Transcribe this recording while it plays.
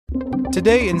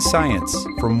Today in Science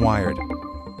from Wired.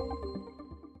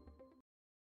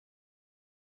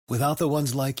 Without the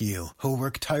ones like you, who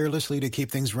work tirelessly to keep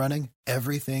things running,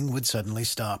 everything would suddenly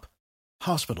stop.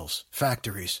 Hospitals,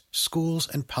 factories, schools,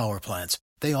 and power plants,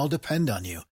 they all depend on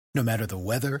you. No matter the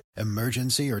weather,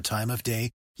 emergency, or time of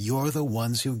day, you're the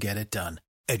ones who get it done.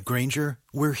 At Grainger,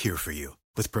 we're here for you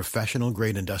with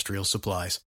professional-grade industrial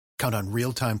supplies. Count on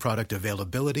real-time product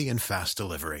availability and fast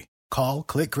delivery. Call,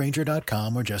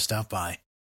 clickgrainger.com, or just stop by.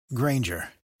 Grainger,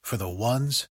 for the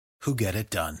ones who get it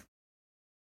done.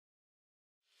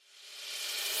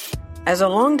 As a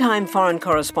longtime foreign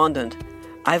correspondent,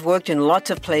 I've worked in lots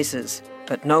of places,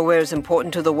 but nowhere as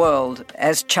important to the world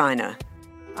as China.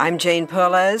 I'm Jane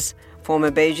Perlez,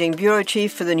 former Beijing bureau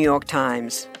chief for the New York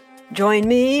Times. Join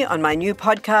me on my new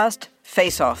podcast,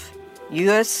 Face Off,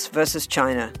 U.S. versus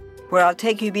China, where I'll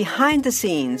take you behind the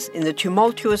scenes in the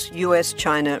tumultuous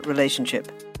U.S.-China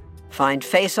relationship. Find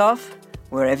Face Off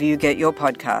wherever you get your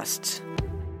podcasts.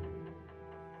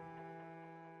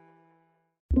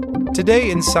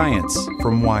 Today in Science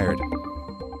from Wired.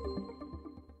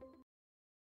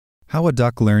 How a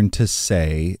duck learned to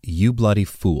say, "You bloody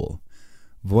fool."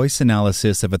 Voice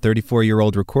analysis of a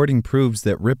 34-year-old recording proves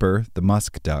that Ripper, the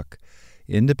musk duck,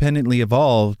 independently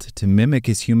evolved to mimic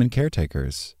his human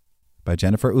caretakers. By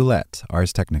Jennifer Ouellette,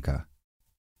 Ars Technica.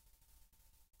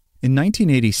 In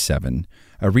 1987,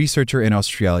 a researcher in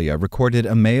Australia recorded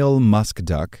a male musk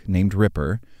duck named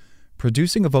Ripper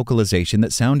producing a vocalization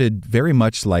that sounded very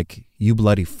much like "You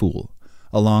bloody fool,"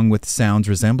 along with sounds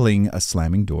resembling a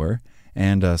slamming door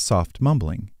and a soft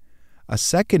mumbling. A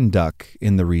second duck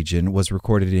in the region was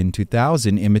recorded in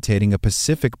 2000 imitating a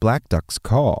Pacific black duck's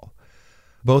call.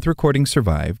 Both recordings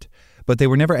survived, but they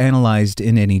were never analyzed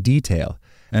in any detail,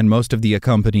 and most of the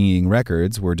accompanying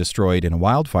records were destroyed in a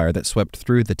wildfire that swept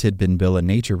through the Tidbinbilla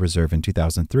Nature Reserve in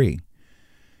 2003.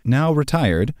 Now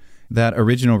retired, that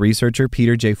original researcher,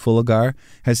 Peter J. Fullegar,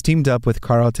 has teamed up with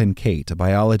Carl ten Cate, a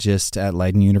biologist at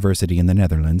Leiden University in the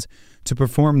Netherlands, to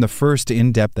perform the first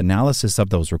in-depth analysis of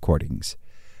those recordings.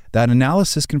 That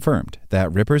analysis confirmed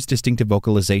that Ripper's distinctive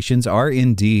vocalizations are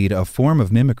indeed a form of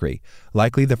mimicry,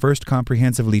 likely the first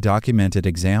comprehensively documented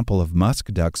example of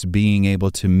musk ducks being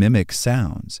able to mimic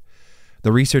sounds.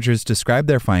 The researchers described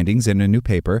their findings in a new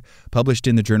paper published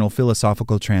in the journal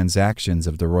Philosophical Transactions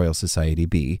of the Royal Society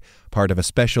B, part of a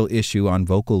special issue on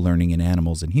vocal learning in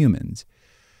animals and humans.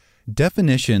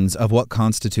 Definitions of what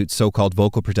constitutes so-called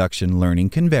vocal production learning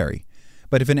can vary.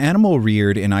 But if an animal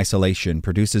reared in isolation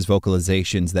produces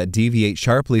vocalizations that deviate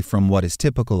sharply from what is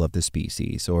typical of the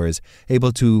species, or is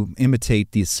able to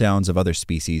imitate the sounds of other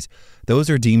species, those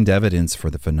are deemed evidence for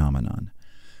the phenomenon.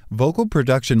 Vocal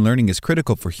production learning is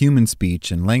critical for human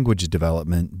speech and language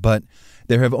development, but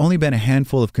there have only been a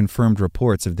handful of confirmed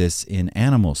reports of this in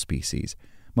animal species,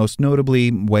 most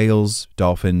notably whales,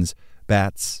 dolphins,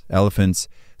 bats, elephants,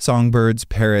 songbirds,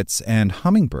 parrots, and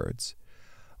hummingbirds.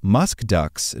 Musk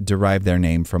ducks derive their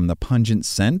name from the pungent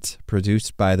scent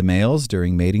produced by the males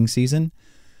during mating season.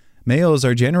 Males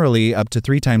are generally up to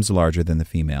 3 times larger than the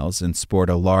females and sport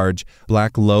a large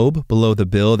black lobe below the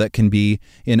bill that can be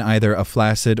in either a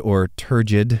flaccid or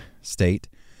turgid state.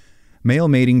 Male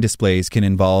mating displays can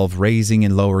involve raising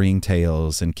and lowering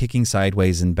tails and kicking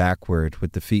sideways and backward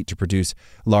with the feet to produce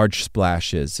large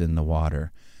splashes in the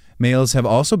water. Males have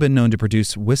also been known to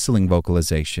produce whistling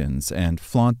vocalizations and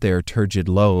flaunt their turgid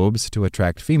lobes to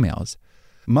attract females.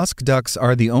 Musk ducks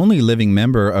are the only living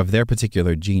member of their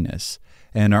particular genus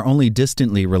and are only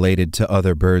distantly related to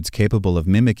other birds capable of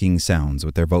mimicking sounds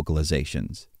with their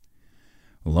vocalizations.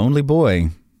 Lonely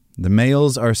boy. The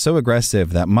males are so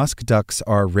aggressive that musk ducks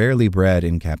are rarely bred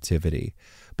in captivity,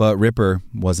 but Ripper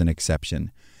was an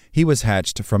exception. He was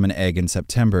hatched from an egg in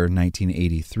September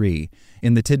 1983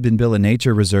 in the Tidbinbilla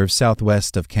Nature Reserve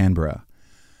southwest of Canberra.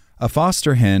 A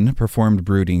foster hen performed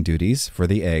brooding duties for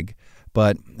the egg,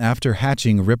 but after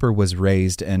hatching, Ripper was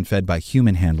raised and fed by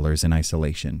human handlers in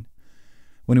isolation.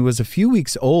 When he was a few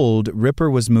weeks old, Ripper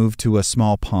was moved to a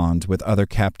small pond with other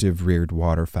captive reared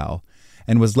waterfowl,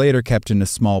 and was later kept in a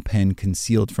small pen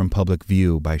concealed from public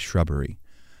view by shrubbery.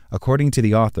 According to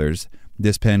the authors,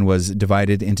 this pen was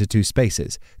divided into 2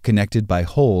 spaces, connected by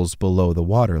holes below the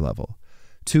water level.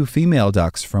 2 female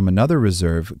ducks from another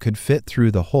reserve could fit through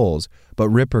the holes, but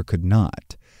Ripper could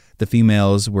not. The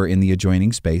females were in the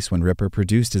adjoining space when Ripper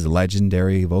produced his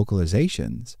legendary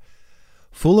vocalizations.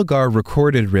 Fullegar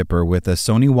recorded Ripper with a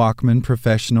Sony Walkman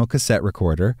professional cassette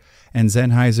recorder and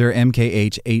Sennheiser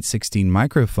MKH-816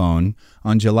 microphone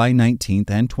on July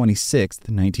 19th and 26th,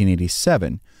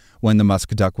 1987, when the musk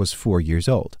duck was 4 years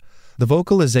old. The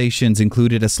vocalizations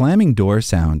included a slamming door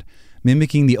sound,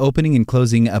 mimicking the opening and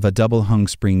closing of a double-hung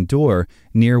spring door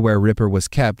near where Ripper was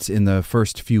kept in the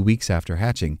first few weeks after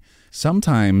hatching.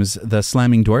 Sometimes the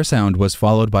slamming door sound was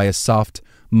followed by a soft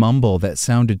mumble that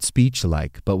sounded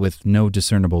speech-like, but with no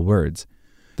discernible words.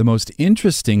 The most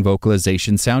interesting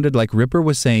vocalization sounded like Ripper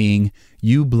was saying,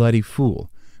 "You bloody fool,"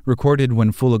 recorded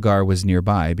when Fulagar was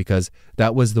nearby because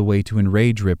that was the way to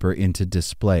enrage Ripper into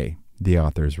display, the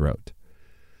authors wrote.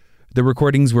 The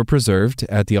recordings were preserved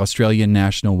at the Australian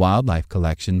National Wildlife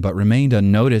Collection but remained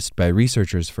unnoticed by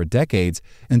researchers for decades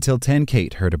until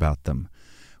 10Kate heard about them.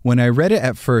 When I read it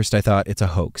at first, I thought it's a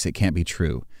hoax, it can't be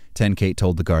true, 10Kate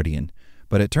told The Guardian,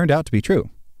 but it turned out to be true.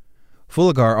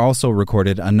 Fulagar also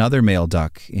recorded another male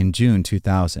duck in June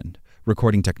 2000.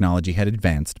 Recording technology had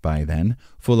advanced by then.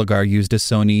 Fulagar used a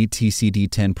Sony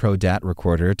TCD-10 Pro DAT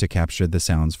recorder to capture the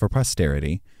sounds for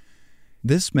posterity.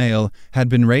 This male had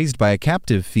been raised by a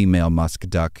captive female musk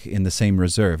duck in the same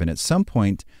reserve and at some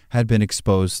point had been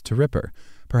exposed to Ripper.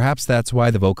 Perhaps that's why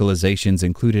the vocalizations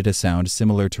included a sound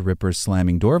similar to Ripper's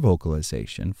slamming door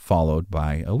vocalization, followed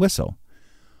by a whistle.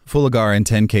 Fulagar and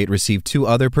 10Kate received 2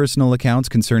 other personal accounts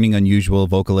concerning unusual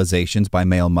vocalizations by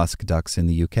male musk ducks in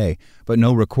the UK, but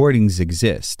no recordings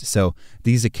exist, so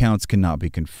these accounts cannot be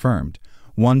confirmed.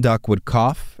 One duck would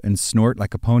cough and snort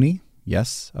like a pony.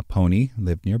 Yes, a pony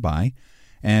lived nearby,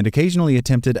 and occasionally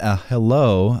attempted a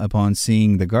hello upon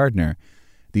seeing the gardener.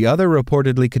 The other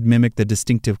reportedly could mimic the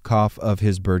distinctive cough of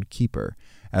his bird keeper,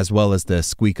 as well as the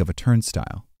squeak of a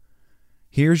turnstile.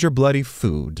 "Here's your bloody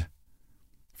food."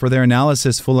 For their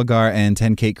analysis, Fulagar and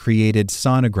 10Kate created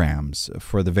sonograms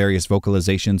for the various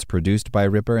vocalizations produced by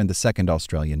Ripper and the second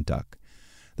Australian duck.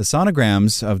 The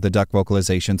sonograms of the duck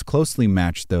vocalizations closely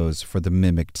matched those for the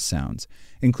mimicked sounds,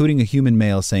 including a human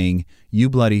male saying,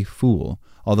 "You bloody fool,"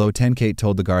 although 10Kate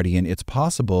told The Guardian it's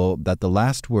possible that the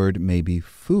last word may be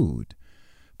food.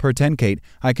 Per 10Kate,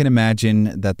 I can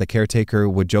imagine that the caretaker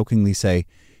would jokingly say,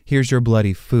 "Here's your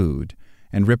bloody food,"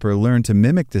 and Ripper learned to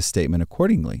mimic this statement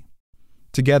accordingly.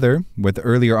 Together with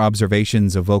earlier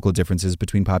observations of vocal differences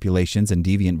between populations and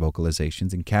deviant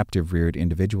vocalizations in captive-reared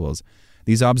individuals,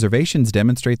 these observations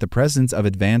demonstrate the presence of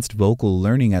advanced vocal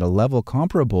learning at a level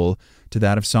comparable to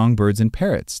that of songbirds and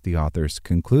parrots, the authors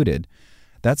concluded.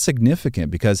 That's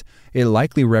significant because it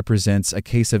likely represents a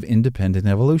case of independent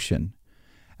evolution.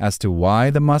 As to why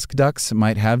the musk ducks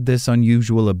might have this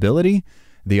unusual ability,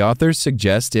 the authors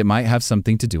suggest it might have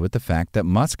something to do with the fact that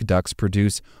musk ducks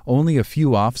produce only a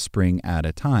few offspring at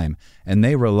a time, and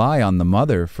they rely on the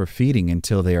mother for feeding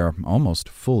until they are almost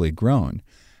fully grown.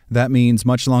 That means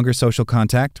much longer social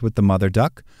contact with the mother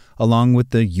duck, along with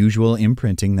the usual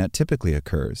imprinting that typically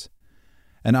occurs.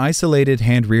 An isolated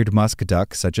hand-reared musk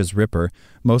duck, such as Ripper,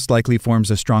 most likely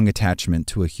forms a strong attachment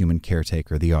to a human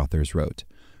caretaker, the authors wrote.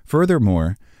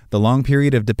 Furthermore, the long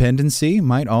period of dependency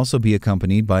might also be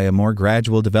accompanied by a more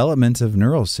gradual development of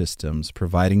neural systems,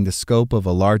 providing the scope of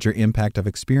a larger impact of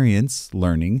experience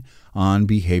learning on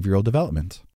behavioral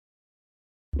development.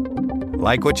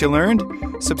 Like what you learned?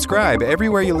 Subscribe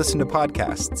everywhere you listen to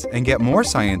podcasts and get more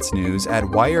science news at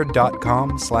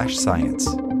wired.com/science.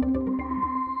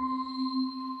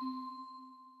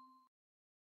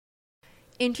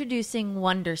 Introducing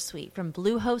Wondersuite from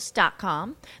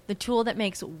Bluehost.com, the tool that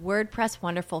makes WordPress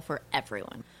wonderful for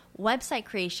everyone. Website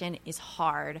creation is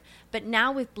hard, but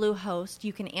now with Bluehost,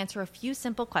 you can answer a few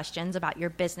simple questions about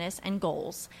your business and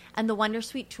goals, and the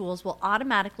Wondersuite tools will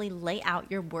automatically lay out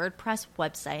your WordPress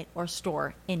website or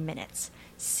store in minutes.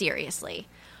 Seriously.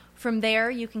 From there,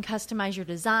 you can customize your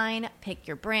design, pick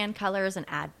your brand colors, and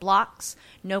add blocks.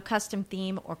 No custom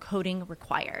theme or coding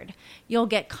required. You'll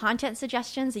get content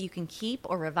suggestions that you can keep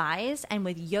or revise, and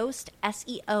with Yoast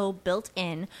SEO built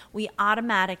in, we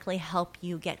automatically help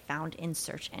you get found in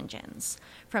search engines.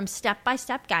 From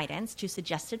step-by-step guidance to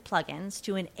suggested plugins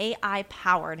to an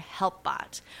AI-powered help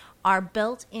bot, our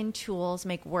built-in tools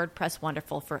make WordPress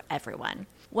wonderful for everyone.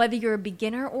 Whether you're a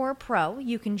beginner or a pro,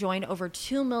 you can join over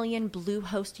 2 million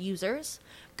Bluehost users.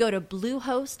 Go to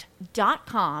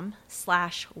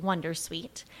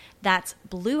bluehost.com/wondersuite. That's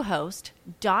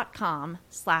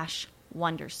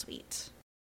bluehost.com/wondersuite.